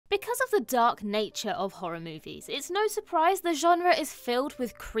Because of the dark nature of horror movies, it's no surprise the genre is filled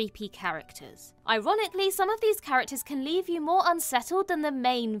with creepy characters. Ironically, some of these characters can leave you more unsettled than the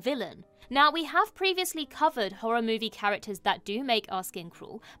main villain. Now, we have previously covered horror movie characters that do make our skin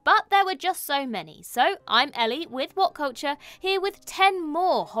crawl, but there were just so many. So, I'm Ellie with What Culture, here with 10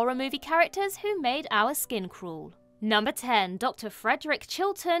 more horror movie characters who made our skin crawl. Number 10. Dr. Frederick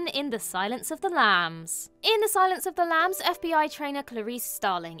Chilton in The Silence of the Lambs. In The Silence of the Lambs, FBI trainer Clarice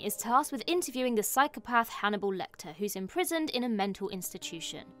Starling is tasked with interviewing the psychopath Hannibal Lecter, who's imprisoned in a mental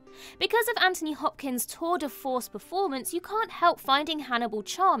institution. Because of Anthony Hopkins' tour de force performance, you can't help finding Hannibal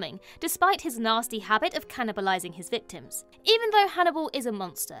charming, despite his nasty habit of cannibalizing his victims. Even though Hannibal is a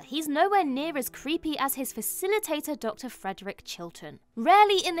monster, he's nowhere near as creepy as his facilitator Dr. Frederick Chilton.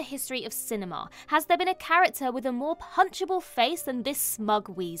 Rarely in the history of cinema has there been a character with a more punchable face than this smug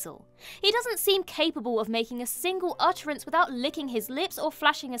weasel. He doesn't seem capable of making a single utterance without licking his lips or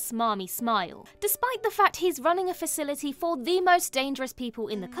flashing a smarmy smile. Despite the fact he's running a facility for the most dangerous people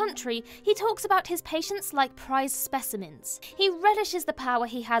in the country, he talks about his patients like prized specimens. He relishes the power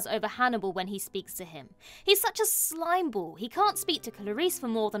he has over Hannibal when he speaks to him. He's such a slimeball, he can't speak to Clarice for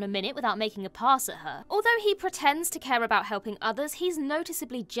more than a minute without making a pass at her. Although he pretends to care about helping others, he's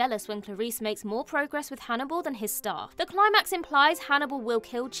noticeably jealous when Clarice makes more progress with Hannibal than his staff. The climax implies Hannibal will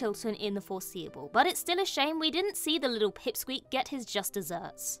kill Chilton in the foreseeable, but it's still a shame we didn't see the little pipsqueak get his just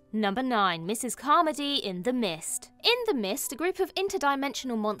desserts. Number 9. Mrs. Carmody in The Mist. In The Mist, a group of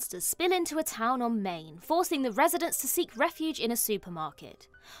interdimensional monsters spill into a town on Maine, forcing the residents to seek refuge in a supermarket.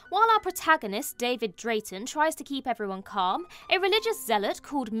 While our protagonist, David Drayton, tries to keep everyone calm, a religious zealot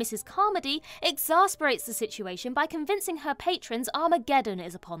called Mrs. Carmody exasperates the situation by convincing her patrons Armageddon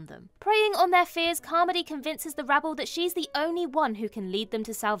is upon them. Preying on their fears, Carmody convinces the rabble that she's the only one who can lead them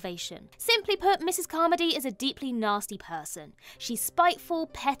to salvation. Simply put, Mrs. Carmody is a deeply nasty person. She's spiteful,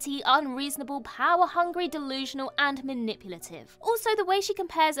 petty, unreasonable, power-hungry, delusional, and manipulative. Also, the way she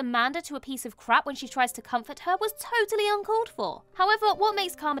compares Amanda to a piece of crap when she tries to comfort her was totally uncalled for. However, what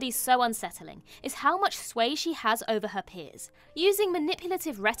makes Carmody so unsettling is how much sway she has over her peers. Using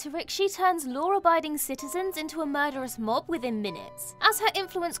manipulative rhetoric, she turns law-abiding citizens into a murderous mob within minutes. As her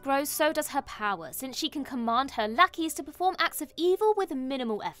influence grows, so does her power, since she can command her lackeys to perform acts of evil with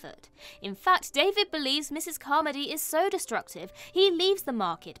minimal effort. In fact, David believes Mrs. Carmody is so destructive, he leaves the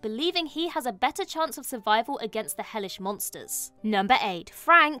market, believing he has a better chance of survival against the hellish monsters. Number 8.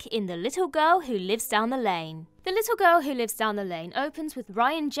 Frank in The Little Girl Who Lives Down the Lane. The Little Girl Who Lives Down the Lane opens with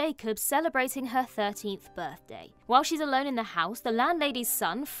Ryan Jacobs celebrating her 13th birthday. While she's alone in the house, the landlady's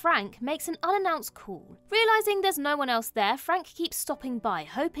son, Frank, makes an unannounced call. Realizing there's no one else there, Frank keeps stopping by,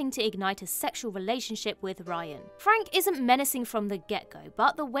 hoping to ignite a sexual relationship with Ryan. Frank isn't menacing from the get-go,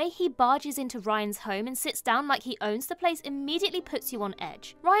 but the way he barges into Ryan's home and sits down like he owns the place immediately puts you on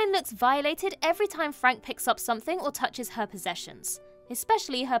edge. Ryan looks violated every time Frank picks up something or touches her possessions,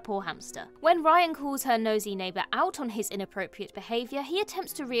 especially her poor hamster. When Ryan calls her nosy neighbour out on his inappropriate behaviour, he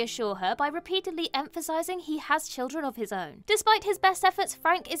attempts to reassure her by repeatedly emphasising he has children of his own. Despite his best efforts,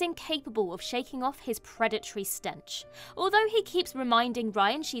 Frank is incapable of shaking off his predatory stench. Although he keeps reminding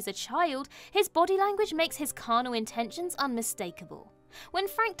Ryan she's a child, his body language makes his carnal intentions unmistakable. When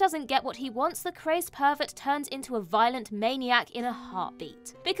Frank doesn't get what he wants, the crazed pervert turns into a violent maniac in a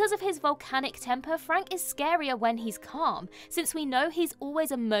heartbeat. Because of his volcanic temper, Frank is scarier when he's calm, since we know he's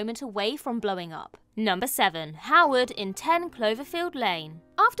always a moment away from blowing up. Number 7. Howard in 10 Cloverfield Lane.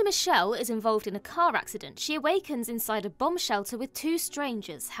 After Michelle is involved in a car accident, she awakens inside a bomb shelter with two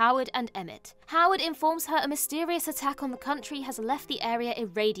strangers, Howard and Emmett. Howard informs her a mysterious attack on the country has left the area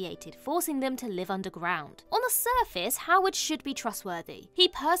irradiated, forcing them to live underground. On the surface, Howard should be trustworthy. He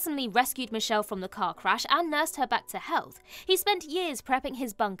personally rescued Michelle from the car crash and nursed her back to health. He spent years prepping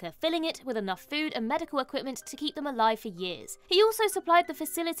his bunker, filling it with enough food and medical equipment to keep them alive for years. He also supplied the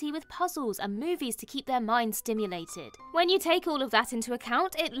facility with puzzles and movies to keep their minds stimulated. When you take all of that into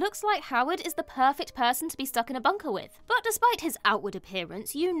account, it looks like Howard is the perfect person to be stuck in a bunker with. But despite his outward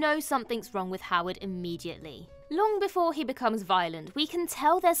appearance, you know something's wrong with Howard immediately. Long before he becomes violent, we can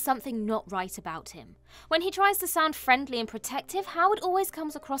tell there's something not right about him. When he tries to sound friendly and protective, Howard always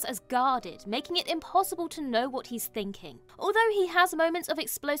comes across as guarded, making it impossible to know what he's thinking. Although he has moments of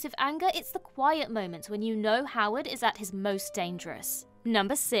explosive anger, it's the quiet moments when you know Howard is at his most dangerous.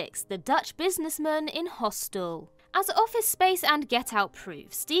 Number 6. The Dutch Businessman in Hostel. As Office Space and Get Out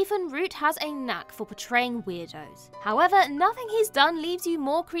prove, Stephen Root has a knack for portraying weirdos. However, nothing he's done leaves you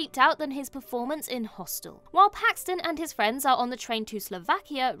more creeped out than his performance in Hostel. While Paxton and his friends are on the train to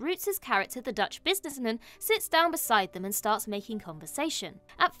Slovakia, Roots' character, the Dutch businessman, sits down beside them and starts making conversation.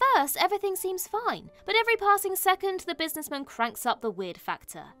 At first, everything seems fine, but every passing second, the businessman cranks up the weird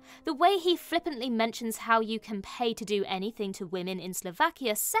factor. The way he flippantly mentions how you can pay to do anything to women in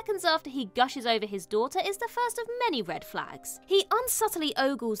Slovakia seconds after he gushes over his daughter is the first of many red flags. He unsubtly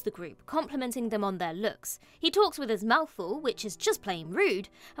ogles the group, complimenting them on their looks. He talks with his mouth full, which is just plain rude,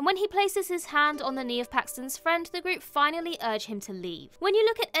 and when he places his hand on the knee of Paxton's friend, the group finally urge him to leave. When you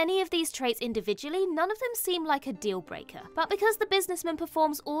look at any of these traits individually, none of them seem like a deal breaker, but because the businessman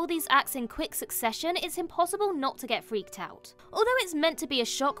performs all these acts in quick succession, it's impossible not to get freaked out. Although it's meant to be a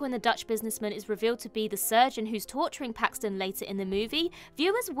shock when the Dutch businessman is revealed to be the surgeon who's torturing Paxton later in the movie,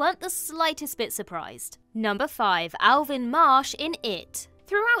 viewers weren't the slightest bit surprised. Number 5. Alvin Marsh in It.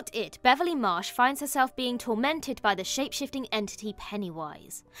 Throughout It, Beverly Marsh finds herself being tormented by the shape-shifting entity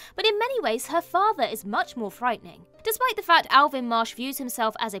Pennywise. But in many ways, her father is much more frightening. Despite the fact Alvin Marsh views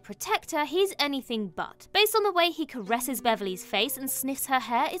himself as a protector, he's anything but. Based on the way he caresses Beverly's face and sniffs her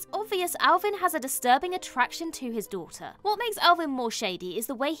hair, it's obvious Alvin has a disturbing attraction to his daughter. What makes Alvin more shady is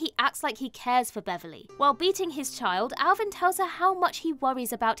the way he acts like he cares for Beverly. While beating his child, Alvin tells her how much he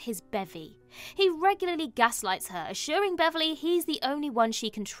worries about his bevy. He regularly gaslights her, assuring Beverly he's the only one she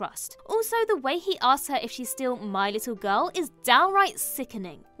can trust. Also, the way he asks her if she's still my little girl is downright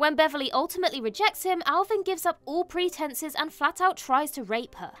sickening. When Beverly ultimately rejects him, Alvin gives up all pretenses and flat out tries to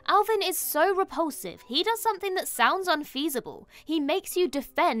rape her. Alvin is so repulsive, he does something that sounds unfeasible. He makes you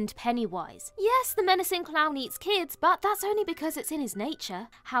defend Pennywise. Yes, the menacing clown eats kids, but that's only because it's in his nature.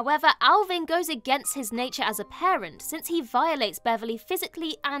 However, Alvin goes against his nature as a parent, since he violates Beverly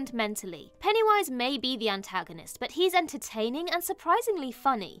physically and mentally. Pennywise may be the antagonist, but he's entertaining and surprisingly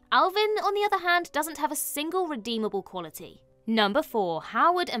funny. Alvin, on the other hand, doesn't have a single redeemable quality. Number 4.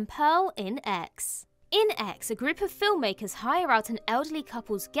 Howard and Pearl in X. In X, a group of filmmakers hire out an elderly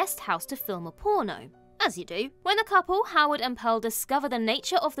couple's guest house to film a porno. As you do. When the couple, Howard and Pearl, discover the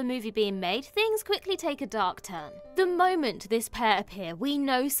nature of the movie being made, things quickly take a dark turn. The moment this pair appear, we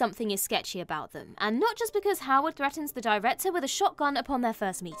know something is sketchy about them, and not just because Howard threatens the director with a shotgun upon their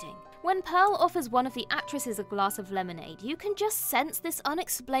first meeting. When Pearl offers one of the actresses a glass of lemonade, you can just sense this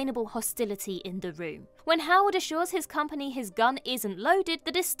unexplainable hostility in the room. When Howard assures his company his gun isn't loaded,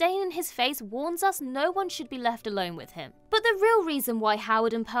 the disdain in his face warns us no one should be left alone with him. But the real reason why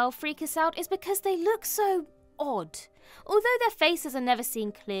Howard and Pearl freak us out is because they look so odd. Although their faces are never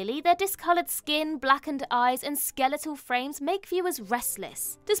seen clearly, their discoloured skin, blackened eyes, and skeletal frames make viewers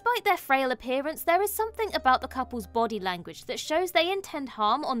restless. Despite their frail appearance, there is something about the couple's body language that shows they intend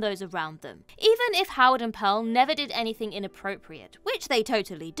harm on those around them. Even if Howard and Pearl never did anything inappropriate, which they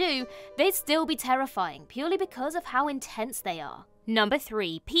totally do, they'd still be terrifying purely because of how intense they are. Number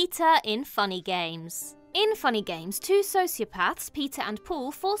 3. Peter in Funny Games. In Funny Games, two sociopaths, Peter and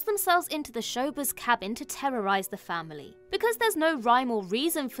Paul, force themselves into the Showbers' cabin to terrorise the family. Because there's no rhyme or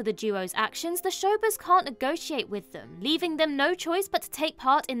reason for the duo's actions, the Showbers can't negotiate with them, leaving them no choice but to take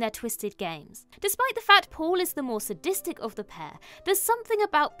part in their twisted games. Despite the fact Paul is the more sadistic of the pair, there's something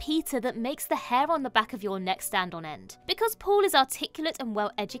about Peter that makes the hair on the back of your neck stand on end. Because Paul is articulate and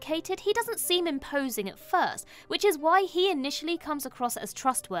well educated, he doesn't seem imposing at first, which is why he initially comes across as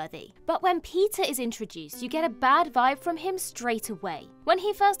trustworthy. But when Peter is introduced, you get a bad vibe from him straight away. When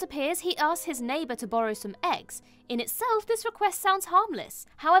he first appears, he asks his neighbour to borrow some eggs. In itself, this request sounds harmless.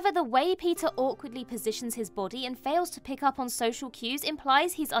 However, the way Peter awkwardly positions his body and fails to pick up on social cues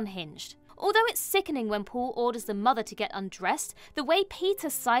implies he's unhinged. Although it's sickening when Paul orders the mother to get undressed, the way Peter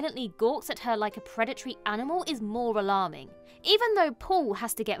silently gawks at her like a predatory animal is more alarming. Even though Paul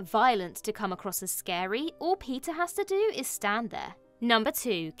has to get violent to come across as scary, all Peter has to do is stand there. Number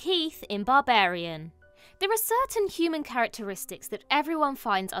 2. Keith in Barbarian. There are certain human characteristics that everyone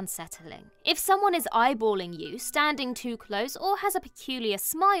finds unsettling. If someone is eyeballing you, standing too close, or has a peculiar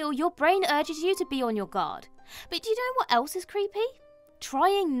smile, your brain urges you to be on your guard. But do you know what else is creepy?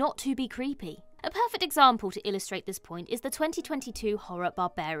 Trying not to be creepy. A perfect example to illustrate this point is the 2022 horror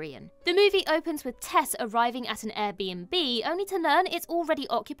Barbarian. The movie opens with Tess arriving at an Airbnb only to learn it's already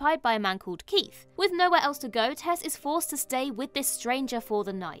occupied by a man called Keith. With nowhere else to go, Tess is forced to stay with this stranger for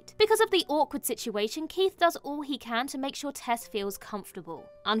the night. Because of the awkward situation, Keith does all he can to make sure Tess feels comfortable.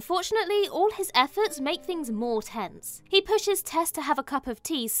 Unfortunately, all his efforts make things more tense. He pushes Tess to have a cup of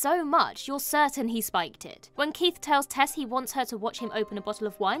tea so much you're certain he spiked it. When Keith tells Tess he wants her to watch him open a bottle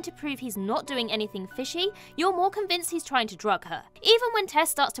of wine to prove he's not doing anything fishy, you're more convinced he's trying to drug her. Even when Tess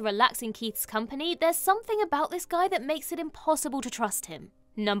starts to relax in Keith's company, there's something about this guy that makes it impossible to trust him.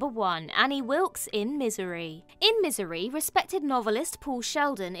 Number 1. Annie Wilkes in Misery. In Misery, respected novelist Paul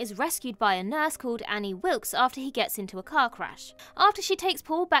Sheldon is rescued by a nurse called Annie Wilkes after he gets into a car crash. After she takes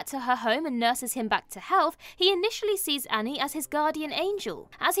Paul back to her home and nurses him back to health, he initially sees Annie as his guardian angel.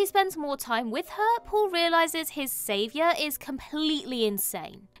 As he spends more time with her, Paul realizes his savior is completely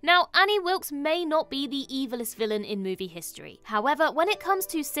insane. Now, Annie Wilkes may not be the evilest villain in movie history. However, when it comes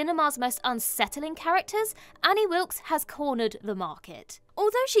to cinema's most unsettling characters, Annie Wilkes has cornered the market.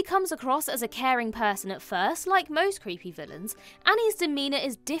 Although she comes across as a caring person at first, like most creepy villains, Annie's demeanour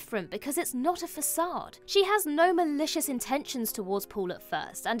is different because it's not a facade. She has no malicious intentions towards Paul at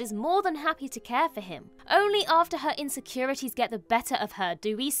first and is more than happy to care for him. Only after her insecurities get the better of her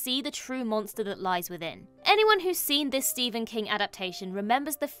do we see the true monster that lies within. Anyone who's seen this Stephen King adaptation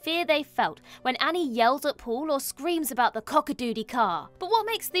remembers the fear they felt when Annie yells at Paul or screams about the cock-a-doodle car. But what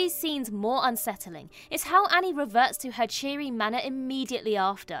makes these scenes more unsettling is how Annie reverts to her cheery manner immediately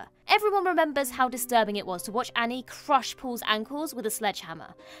after. Everyone remembers how disturbing it was to watch Annie crush Paul's ankles with a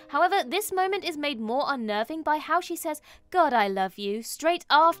sledgehammer. However, this moment is made more unnerving by how she says, "God, I love you," straight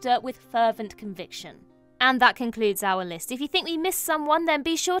after with fervent conviction. And that concludes our list. If you think we missed someone, then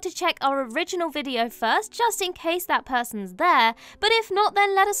be sure to check our original video first, just in case that person's there. But if not,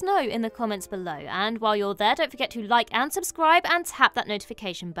 then let us know in the comments below. And while you're there, don't forget to like and subscribe and tap that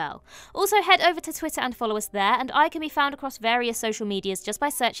notification bell. Also, head over to Twitter and follow us there, and I can be found across various social medias just by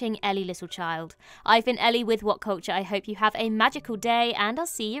searching Ellie Littlechild. I've been Ellie with What Culture. I hope you have a magical day, and I'll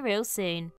see you real soon.